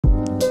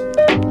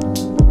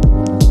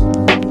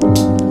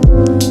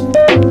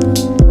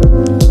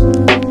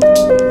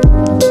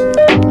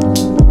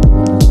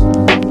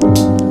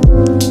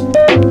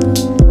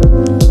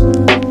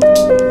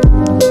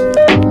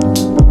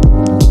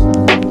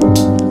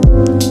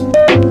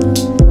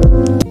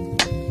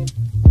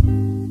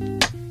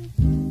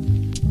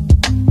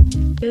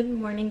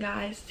morning,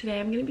 guys. Today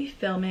I'm going to be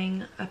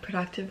filming a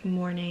productive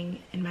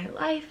morning in my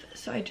life.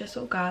 So I just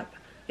woke up.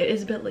 It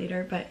is a bit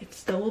later, but it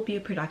still will be a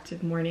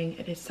productive morning.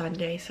 It is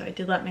Sunday, so I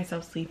did let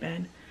myself sleep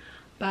in,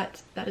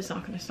 but that is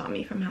not going to stop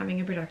me from having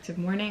a productive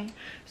morning.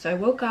 So I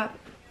woke up,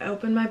 I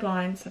opened my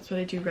blinds, that's what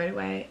I do right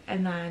away,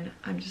 and then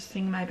I'm just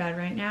sitting in my bed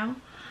right now.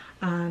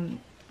 I'm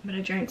going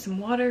to drink some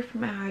water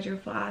from my hydro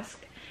flask,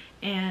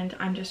 and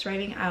I'm just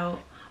writing out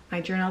my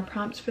journal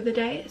prompts for the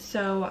day.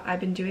 So I've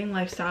been doing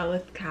Lifestyle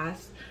with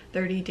Cass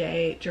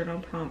 30-day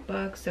journal prompt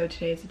book. So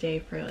today's a day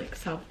for like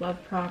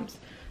self-love prompts.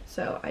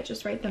 So I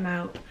just write them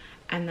out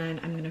and then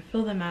I'm gonna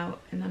fill them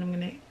out, and then I'm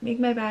gonna make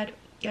my bed,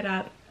 get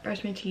up,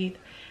 brush my teeth,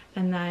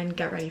 and then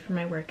get ready for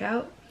my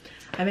workout.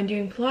 I've been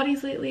doing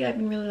Pilates lately. I've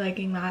been really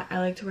liking that. I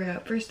like to work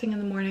out first thing in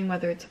the morning,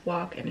 whether it's a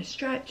walk and a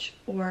stretch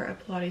or a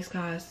Pilates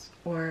class,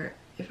 or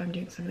if I'm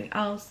doing something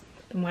else,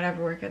 then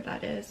whatever workout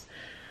that is.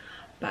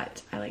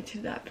 But I like to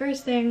do that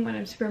first thing when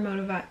I'm super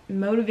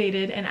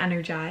motivated and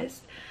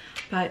energized.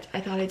 But I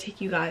thought I'd take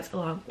you guys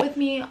along with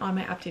me on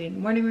my updated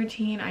morning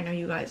routine. I know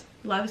you guys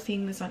love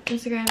seeing this on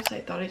Instagram, so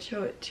I thought I'd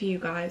show it to you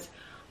guys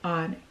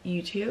on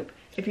YouTube.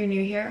 If you're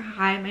new here,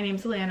 hi, my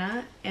name's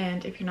Allana,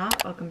 and if you're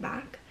not, welcome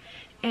back.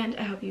 And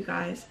I hope you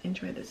guys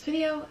enjoyed this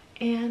video,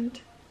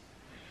 and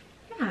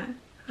yeah,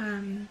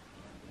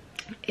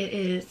 it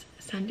is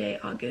Sunday,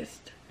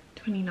 August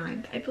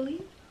 29th, I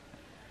believe.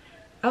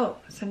 Oh,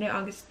 Sunday,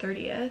 August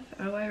 30th.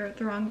 Oh, I wrote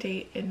the wrong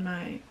date in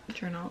my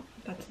journal.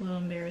 That's a little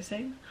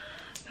embarrassing.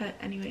 But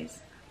anyways,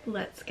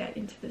 let's get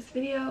into this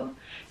video.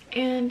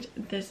 And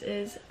this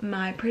is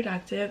my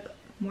productive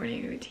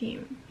morning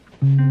routine.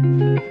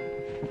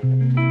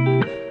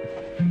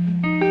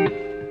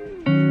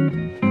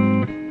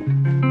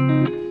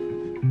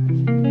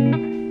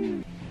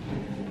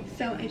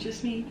 So I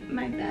just made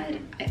my bed.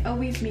 I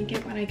always make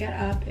it when I get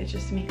up. It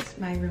just makes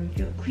my room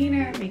feel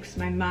cleaner. It makes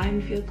my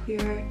mind feel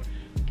clearer.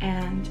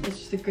 And it's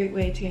just a great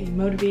way to get you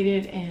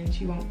motivated, and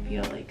you won't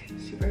feel like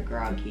super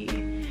groggy.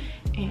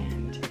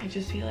 And I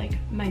just feel like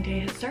my day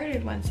has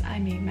started once I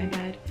made my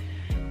bed.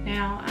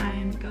 Now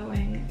I'm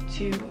going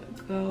to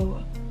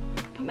go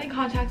put my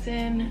contacts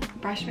in,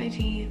 brush my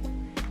teeth,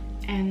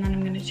 and then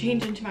I'm going to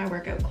change into my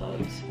workout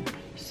clothes.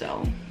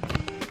 So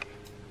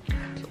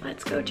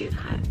let's go do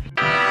that.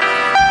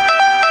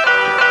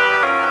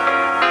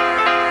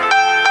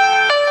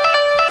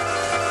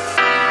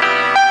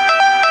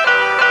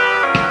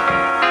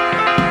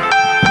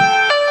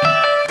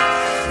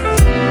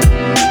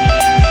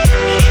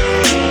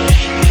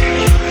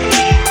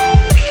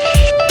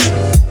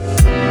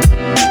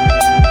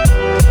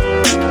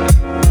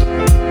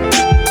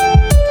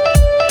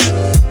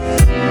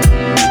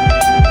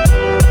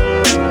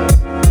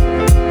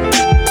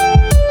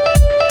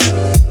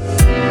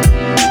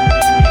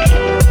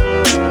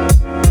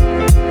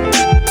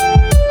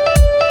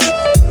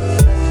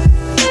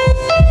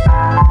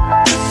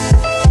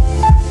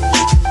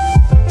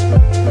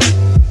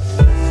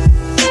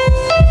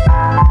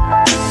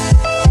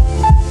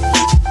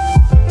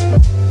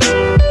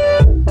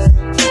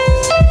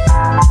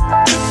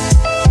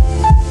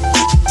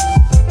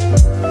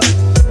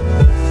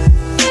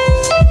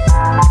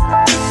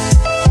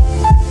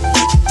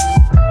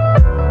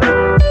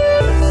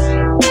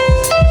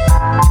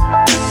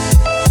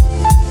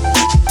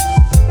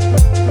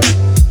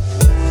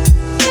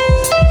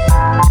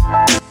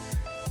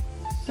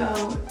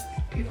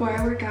 Before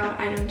I work out,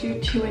 I don't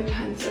do too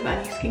intense of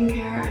any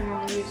skincare. I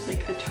normally use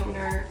like a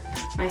toner,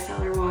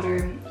 micellar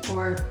water,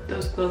 or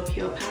those glow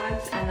peel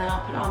pads, and then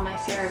I'll put on my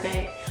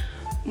CeraVe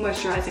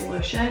moisturizing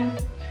lotion.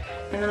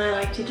 And then I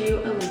like to do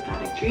a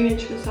lymphatic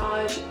drainage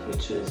massage,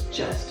 which was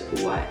just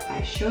what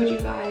I showed you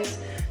guys.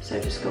 So I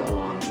just go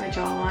along my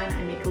jawline.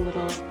 I make a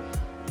little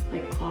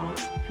like claw,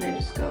 and I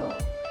just go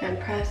and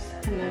press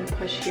and then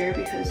push here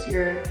because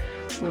your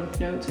lymph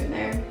nodes are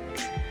there.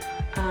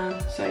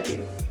 So I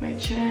do my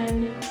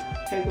chin.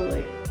 I go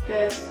like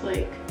this,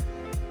 like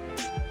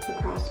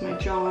across my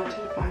jaw to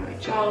define my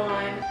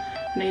jawline.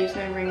 And I use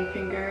my ring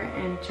finger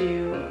and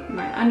do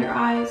my under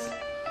eyes.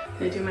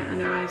 I do my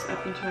under eyes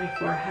up into my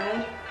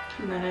forehead.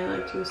 And then I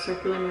like do a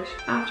circular motion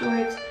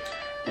afterwards.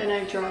 Then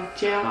I draw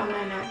down on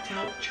my neck to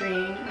help drain,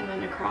 and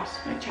then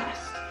across my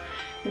chest.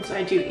 And so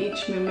I do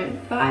each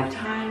movement 5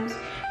 times.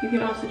 You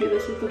can also do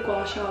this with a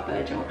gua sha, but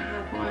I don't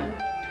have one.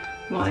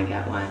 I want to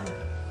get one.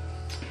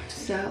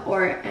 So,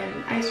 or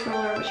an ice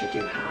roller, which I do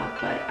have,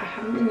 but I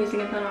haven't been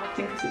using it that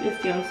often because it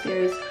is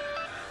downstairs.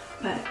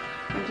 But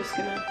I'm just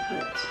gonna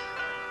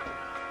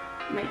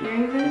put my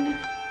earrings in.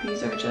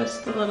 These are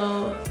just the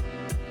little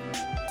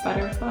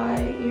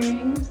butterfly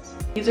earrings.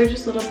 These are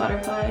just little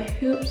butterfly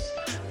hoops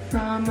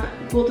from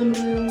Golden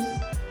Blooms.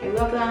 I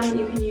love them.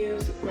 You can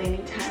use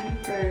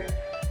Laney10 for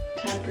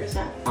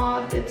 10%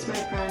 off. It's my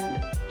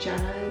friend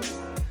Jenna's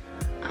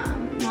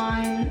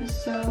line,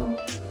 so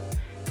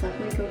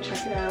definitely go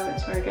check it out.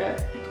 It's where I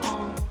get like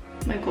all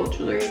my gold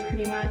jewelry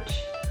pretty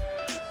much.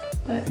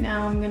 But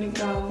now I'm gonna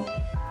go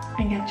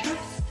and get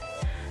dressed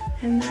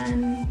and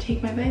then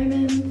take my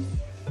vitamins,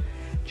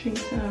 drink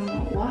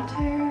some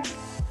water,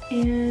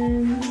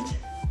 and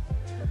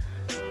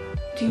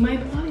do my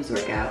Pilates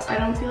workout. I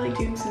don't feel like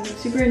doing something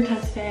super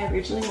intense today. I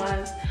originally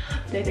was,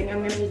 but I think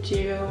I'm gonna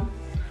do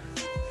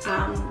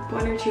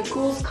 1 or 2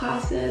 goals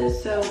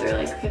classes, so they're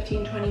like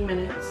 15-20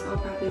 minutes. I'll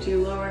probably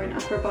do lower and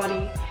upper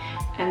body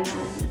and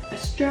then a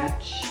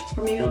stretch,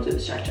 or maybe I'll do the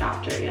stretch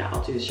after. Yeah,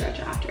 I'll do the stretch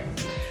after.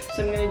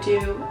 So I'm gonna do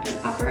an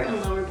upper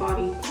and lower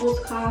body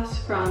goals class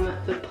from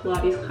the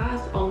Pilates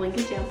class. I'll link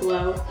it down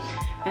below.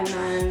 And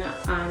then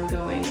I'm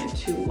going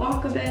to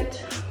walk a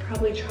bit,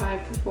 probably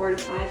try for 4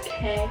 to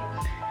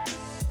 5K.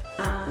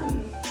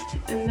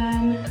 And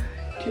then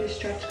do a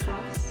stretch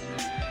class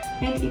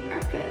and eat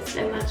breakfast.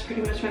 And that's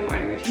pretty much my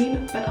morning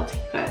routine, but I'll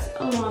take you guys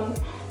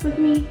along with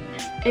me.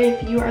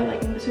 If you are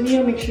liking this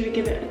video, make sure to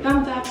give it a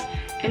thumbs up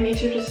and make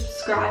sure to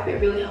subscribe.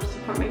 It really helps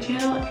support my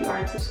channel if you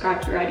aren't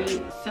subscribed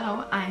already.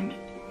 So I'm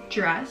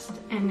dressed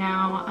and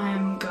now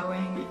I'm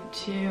going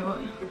to,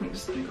 I'm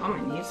just gonna go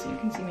on my knees so you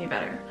can see me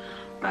better.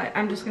 But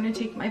I'm just gonna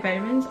take my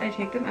vitamins. I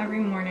take them every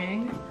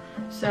morning.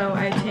 So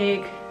I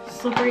take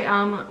slippery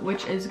elm,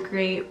 which is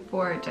great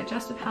for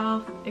digestive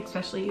health,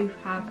 especially if you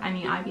have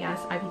any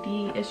IBS,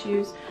 IBD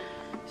issues.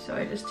 So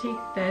I just take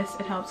this.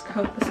 It helps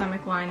coat the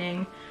stomach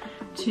lining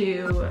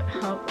to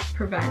help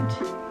prevent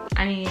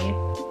any,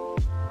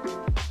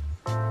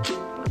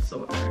 what's the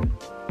word?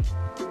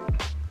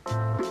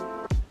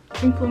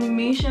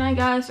 Inflammation, I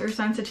guess, or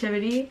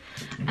sensitivity.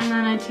 And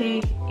then I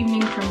take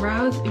evening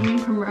primrose. Evening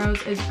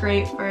primrose is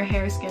great for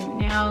hair, skin, and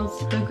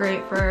nails. They're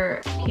great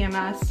for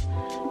PMS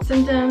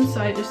symptoms. So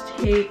I just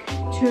take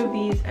 2 of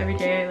these every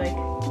day, like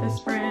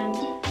this brand.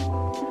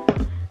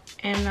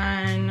 And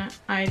then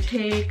I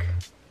take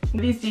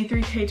these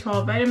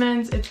D3K12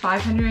 vitamins. It's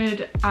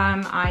 500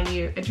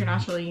 IU,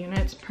 international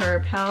units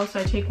per pill.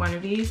 So I take 1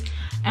 of these.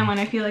 And when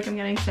I feel like I'm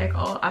getting sick,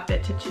 I'll up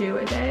it to 2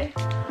 a day.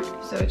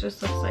 So it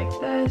just looks like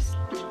this.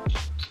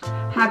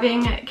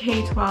 Having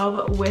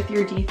K12 with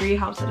your D3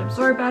 helps it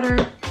absorb better.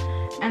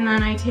 And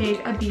then I take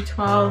a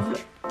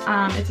B12.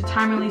 It's a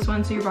time release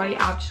one, so your body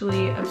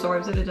actually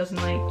absorbs it. It doesn't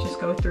like just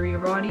go through your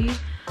body.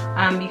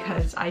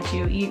 Because I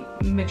do eat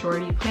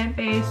majority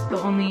plant-based.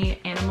 The only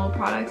animal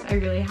products I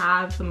really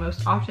have the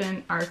most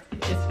often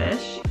is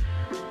fish.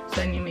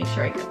 So I need to make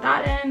sure I get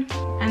that in.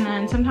 And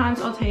then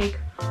sometimes I'll take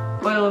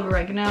oil of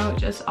oregano,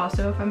 just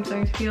also if I'm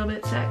starting to feel a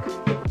bit sick.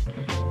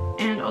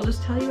 And I'll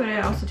just tell you what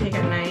I also take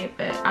at night,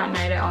 but at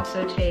night I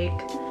also take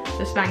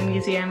this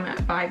magnesium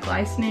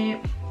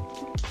biglycinate.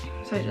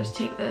 So I just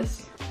take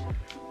this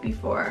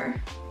before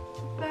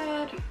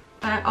bed.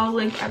 I'll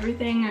link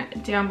everything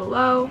down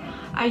below.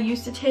 I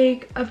used to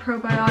take a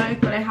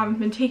probiotic, but I haven't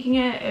been taking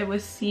it. It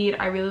was seed.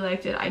 I really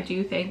liked it. I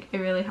do think it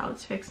really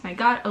helps fix my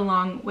gut,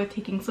 along with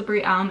taking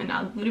slippery elm and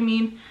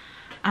L-glutamine.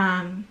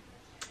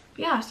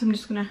 Yeah, so I'm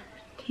just gonna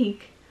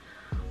take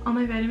all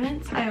my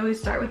vitamins. I always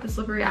start with the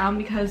slippery elm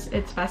because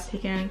it's best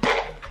taken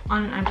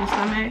on an empty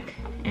stomach,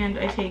 and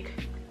I take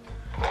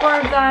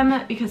 4 of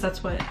them because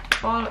that's what the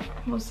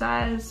bottle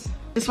says.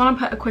 Just want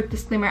to put a quick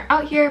disclaimer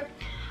out here.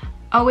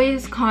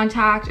 Always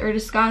contact or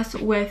discuss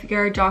with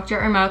your doctor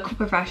or medical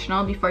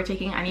professional before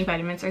taking any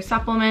vitamins or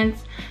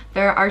supplements.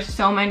 There are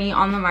so many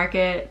on the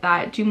market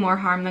that do more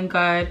harm than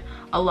good.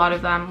 A lot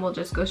of them will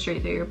just go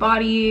straight through your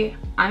body.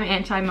 I'm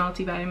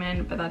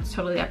anti-multivitamin, but that's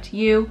totally up to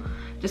you.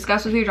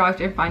 Discuss with your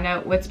doctor and find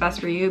out what's best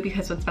for you,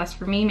 because what's best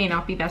for me may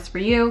not be best for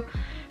you.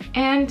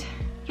 And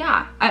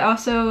yeah, I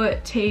also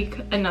take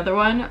another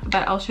one,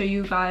 but I'll show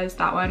you guys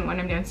that one when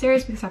I'm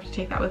downstairs because I have to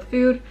take that with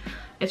food.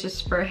 It's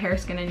just for hair,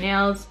 skin, and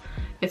nails.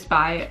 It's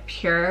by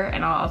Pure,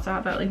 and I'll also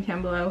have that link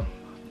down below.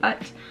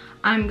 But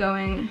I'm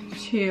going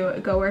to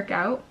go work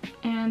out,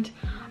 and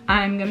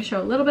I'm gonna show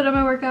a little bit of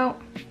my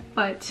workout,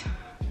 but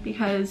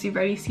because you've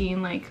already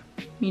seen like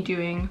me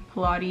doing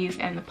Pilates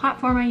and the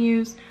platform I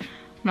use,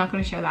 I'm not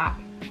gonna show that,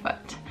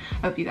 but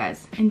I hope you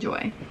guys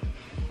enjoy.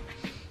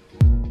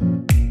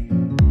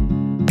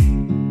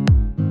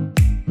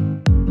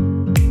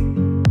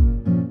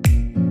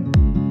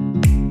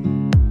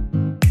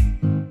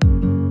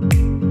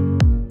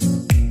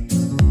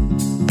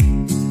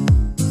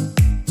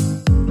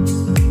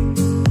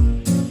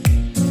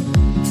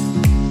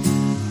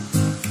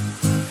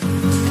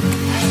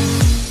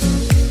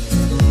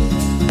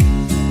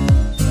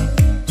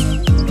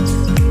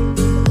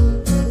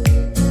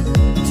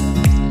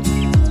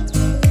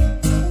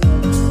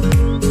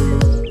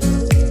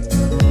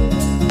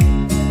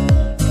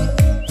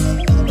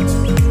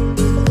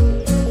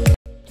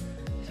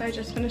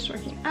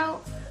 Working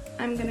out.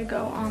 I'm gonna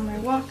go on my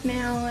walk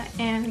now,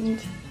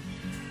 and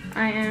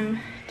I am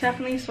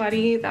definitely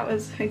sweaty. That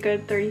was a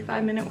good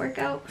 35-minute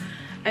workout.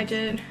 I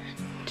did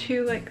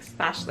 2 like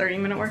slash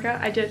 30-minute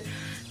workout. I did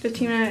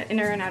 15-minute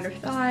inner and outer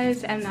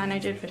thighs, and then I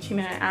did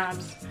 15-minute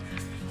abs.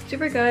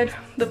 Super good.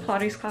 The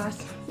Pilates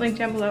class link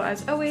down below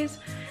as always,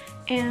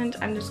 and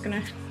I'm just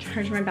gonna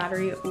charge my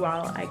battery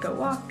while I go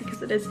walk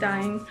because it is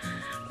dying.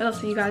 But I'll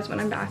see you guys when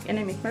I'm back and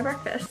I make my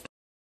breakfast.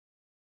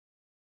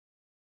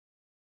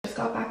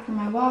 Got back from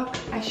my walk.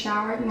 I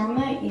showered.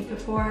 Normally I eat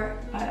before,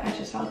 but I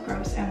just felt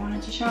gross and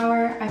wanted to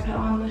shower. I put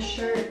on this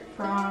shirt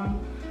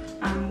from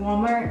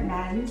Walmart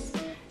men's.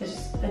 It's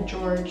just a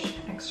George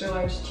extra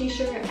large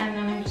t-shirt, and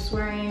then I'm just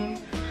wearing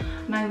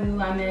my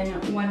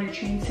Lululemon Wonder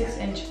Train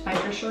 6-inch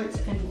biker shorts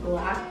in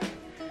black.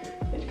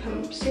 It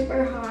comes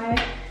super high.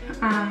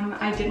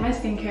 I did my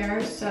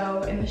skincare,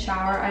 so in the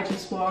shower I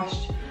just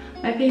washed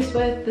my face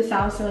with the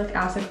salicylic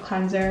acid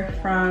cleanser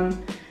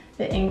from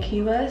the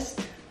Inkey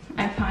list.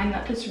 I find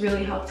that this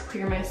really helps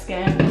clear my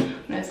skin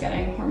when I was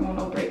getting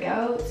hormonal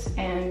breakouts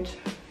and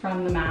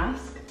from the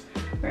mask,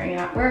 wearing it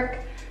at work.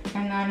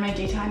 And then my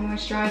daytime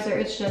moisturizer,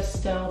 it's just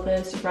still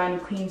this Run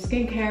Clean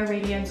Skincare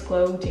Radiance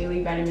Glow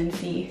Daily Vitamin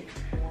C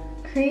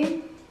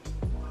cream.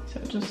 So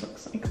it just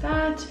looks like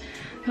that.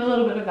 Put a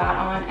little bit of that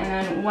on, and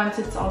then once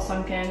it's all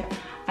sunk in,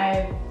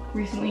 I've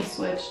recently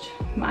switched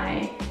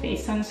my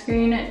face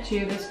sunscreen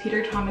to this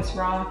Peter Thomas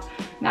Roth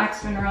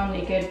Max Mineral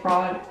Naked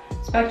Broad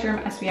Spectrum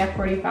SPF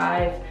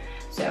 45.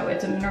 So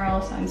it's a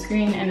mineral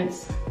sunscreen and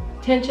it's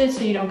tinted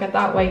so you don't get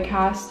that white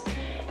cast,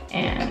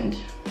 and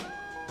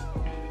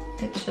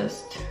it's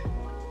just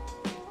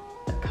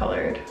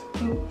colored.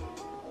 Ooh,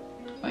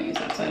 I'll use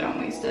that so I don't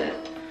waste it.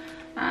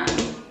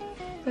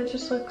 But it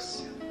just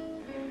looks,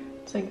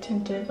 it's like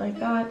tinted like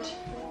that.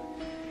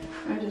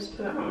 I just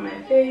put it on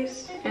my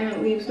face and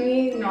it leaves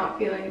me not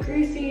feeling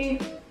greasy.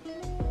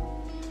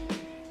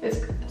 It's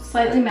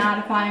slightly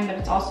mattifying, but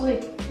it's also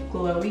like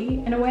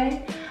glowy in a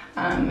way.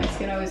 My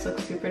skin always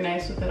looks super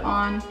nice with it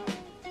on.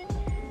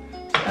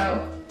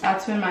 So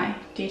that's been my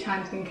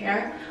daytime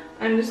skincare.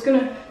 I'm just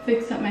gonna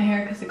fix up my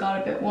hair because it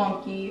got a bit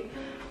wonky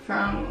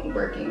from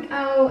working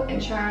out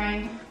and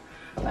showering.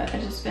 But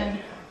I've just been,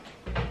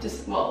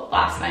 well,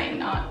 last night,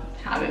 not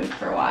having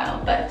for a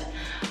while, but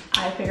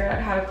I figured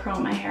out how to curl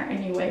my hair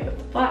anyway with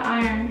the flat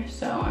iron.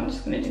 So I'm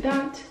just gonna do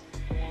that.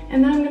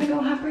 And then I'm gonna go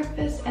have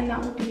breakfast, and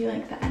that will be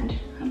like the end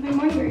of my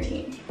morning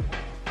routine.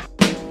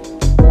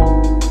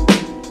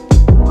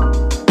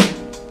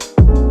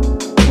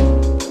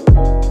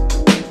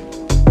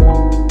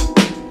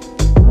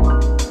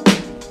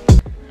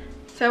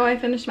 So I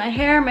finished my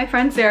hair. My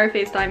friend Sarah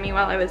FaceTimed me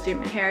while I was doing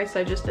my hair, so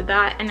I just did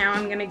that. And now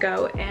I'm gonna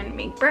go and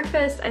make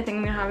breakfast. I think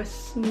I'm gonna have a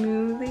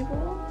smoothie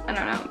bowl. I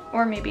don't know,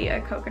 or maybe a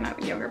coconut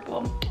yogurt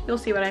bowl. You'll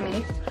see what I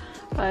make.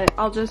 But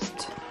I'll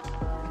just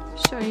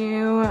show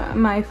you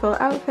my full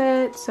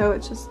outfit. So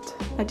it's just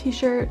a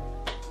t-shirt,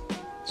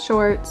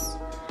 shorts,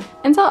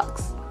 and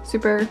socks.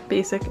 Super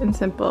basic and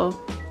simple,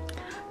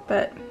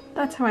 but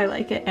that's how I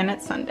like it, and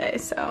it's Sunday,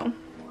 so.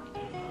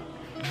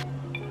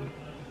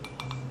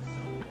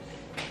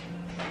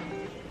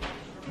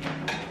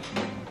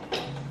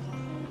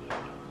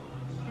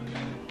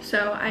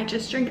 So I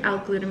just drink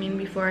L-glutamine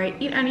before I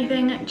eat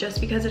anything,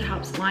 just because it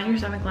helps line your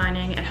stomach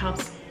lining. It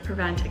helps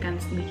prevent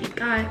against leaky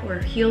gut, or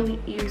heal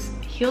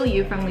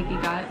you from leaky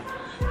gut.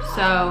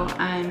 So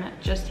I'm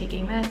just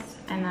taking this,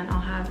 and then I'll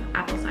have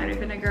apple cider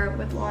vinegar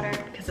with water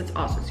because it's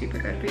also super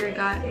good for your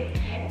gut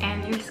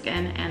and your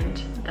skin,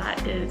 and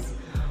that is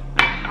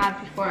what I have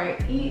before I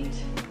eat.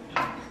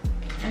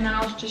 And then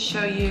I'll just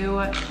show you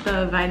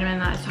the vitamin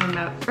that I was talking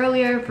about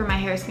earlier for my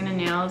hair, skin, and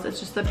nails. It's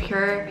just the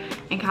Pure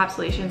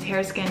Encapsulations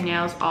Hair, Skin,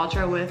 Nails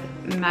Ultra with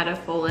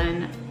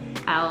Metafolin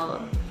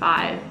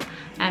L5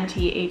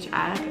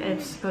 MTHF.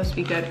 It's supposed to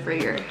be good for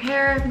your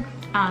hair,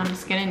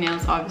 skin, and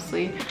nails,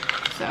 obviously.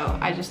 So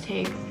I just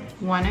take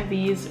one of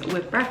these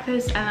with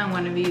breakfast and then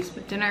one of these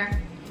with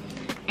dinner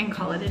and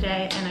call it a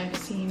day. And I've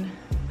seen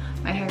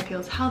my hair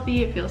feels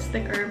healthy, it feels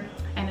thicker,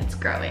 and it's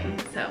growing.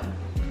 So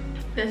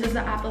this is the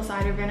apple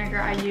cider vinegar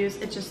I use.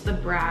 It's just the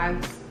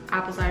Bragg's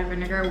apple cider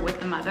vinegar with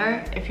the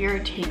mother. If you're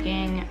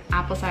taking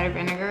apple cider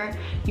vinegar,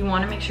 you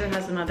want to make sure it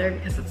has the mother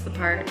because it's the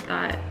part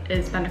that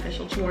is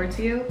beneficial towards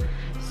you.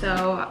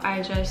 So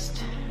I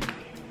just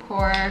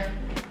pour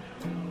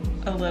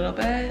a little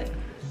bit,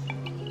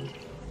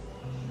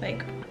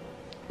 like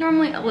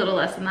normally a little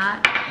less than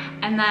that,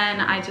 and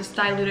then I just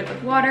dilute it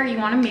with water. You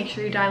want to make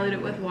sure you dilute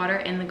it with water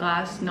in the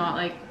glass, not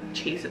like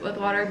chase it with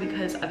water,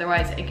 because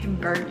otherwise it can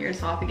burn your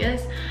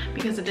esophagus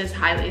because it is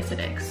highly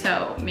acidic.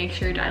 So make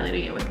sure you're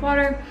diluting it with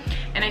water,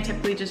 and I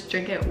typically just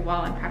drink it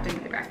while I'm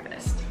prepping my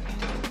breakfast.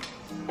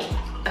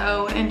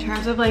 So in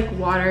terms of like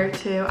water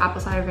to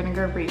apple cider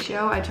vinegar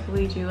ratio, I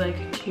typically do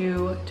like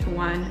 2 to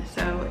 1,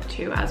 so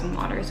 2 as in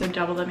water, so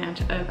double the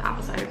amount of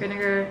apple cider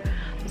vinegar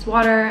as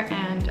water,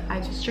 and I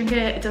just drink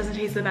it. It doesn't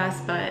taste the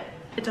best, but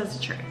it does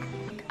the trick.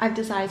 I've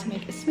decided to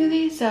make a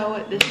smoothie,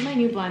 so this is my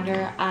new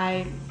blender.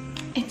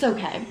 It's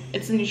okay.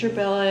 It's a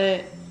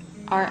NutriBullet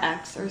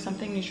RX or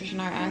something, Nutrition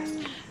RX.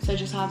 So I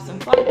just have some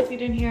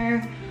flaxseed in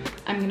here.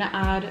 I'm gonna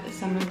add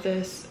some of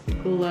this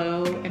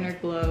Inner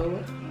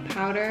Glow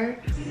powder.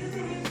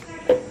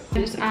 I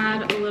just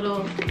add a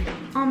little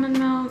almond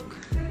milk,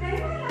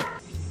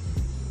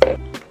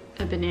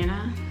 a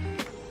banana,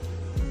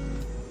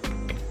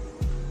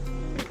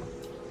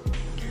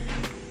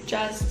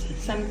 just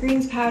some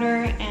greens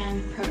powder,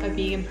 and a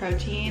vegan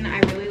protein. I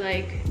really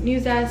like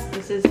Nuzest.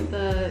 This is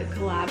the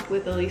collab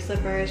with the Elise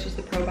Slipper. It's just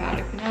the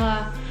probiotic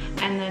vanilla.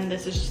 And then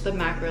this is just the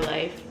Macro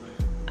Life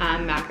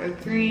macro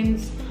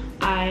greens.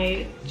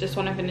 I just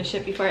want to finish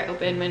it before I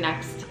open my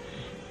next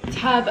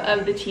tub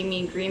of the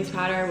Teamy greens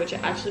powder, which I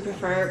actually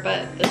prefer,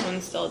 but this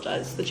one still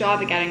does the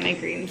job of getting my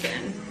greens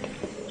in.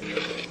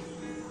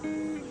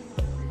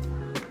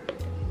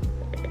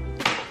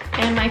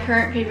 And my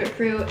current favorite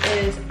fruit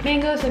is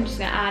mango, so I'm just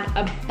gonna add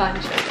a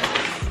bunch of this.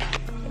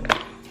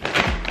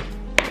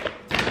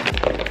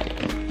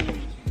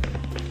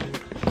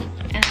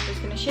 And I'm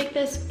just gonna shake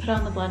this, put it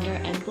on the blender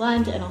and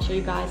blend, and I'll show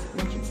you guys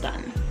once it's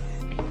done.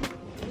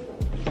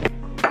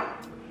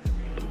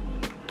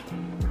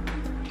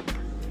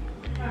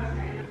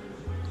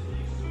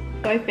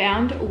 So I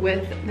found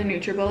with the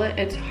NutriBullet,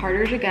 it's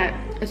harder to get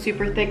a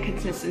super thick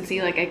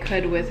consistency like I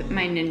could with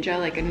my Ninja,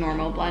 like a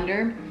normal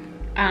blender.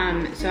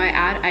 So I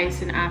add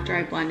ice, and after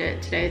I blend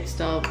it, today it's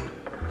still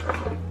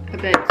a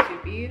bit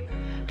soupy,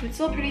 but it's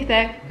still pretty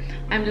thick.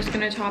 I'm just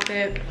gonna top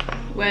it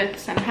with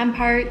some hemp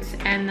hearts,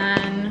 and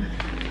then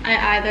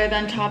I either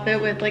then top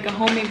it with like a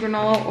homemade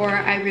granola, or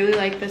I really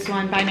like this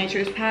one by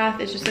Nature's Path.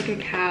 It's just like a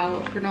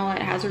cow granola.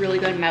 It has a really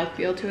good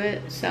mouthfeel to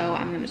it, so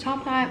I'm gonna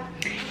top that.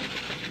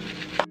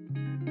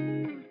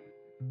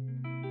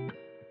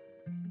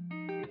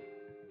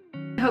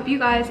 I hope you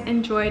guys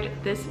enjoyed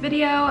this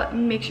video.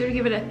 Make sure to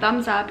give it a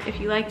thumbs up if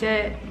you liked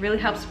it. It really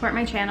helps support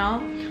my channel.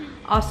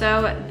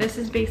 Also, this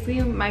is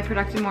basically my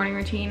productive morning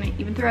routine,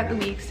 even throughout the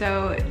week.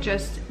 So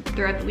just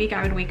throughout the week,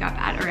 I would wake up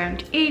at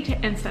around 8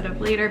 instead of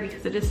later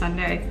because it is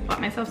Sunday. I let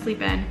myself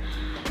sleep in.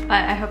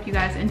 But I hope you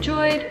guys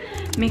enjoyed.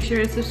 Make sure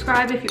to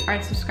subscribe if you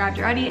aren't subscribed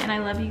already. And I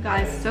love you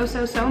guys so,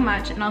 so, so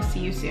much. And I'll see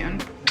you soon.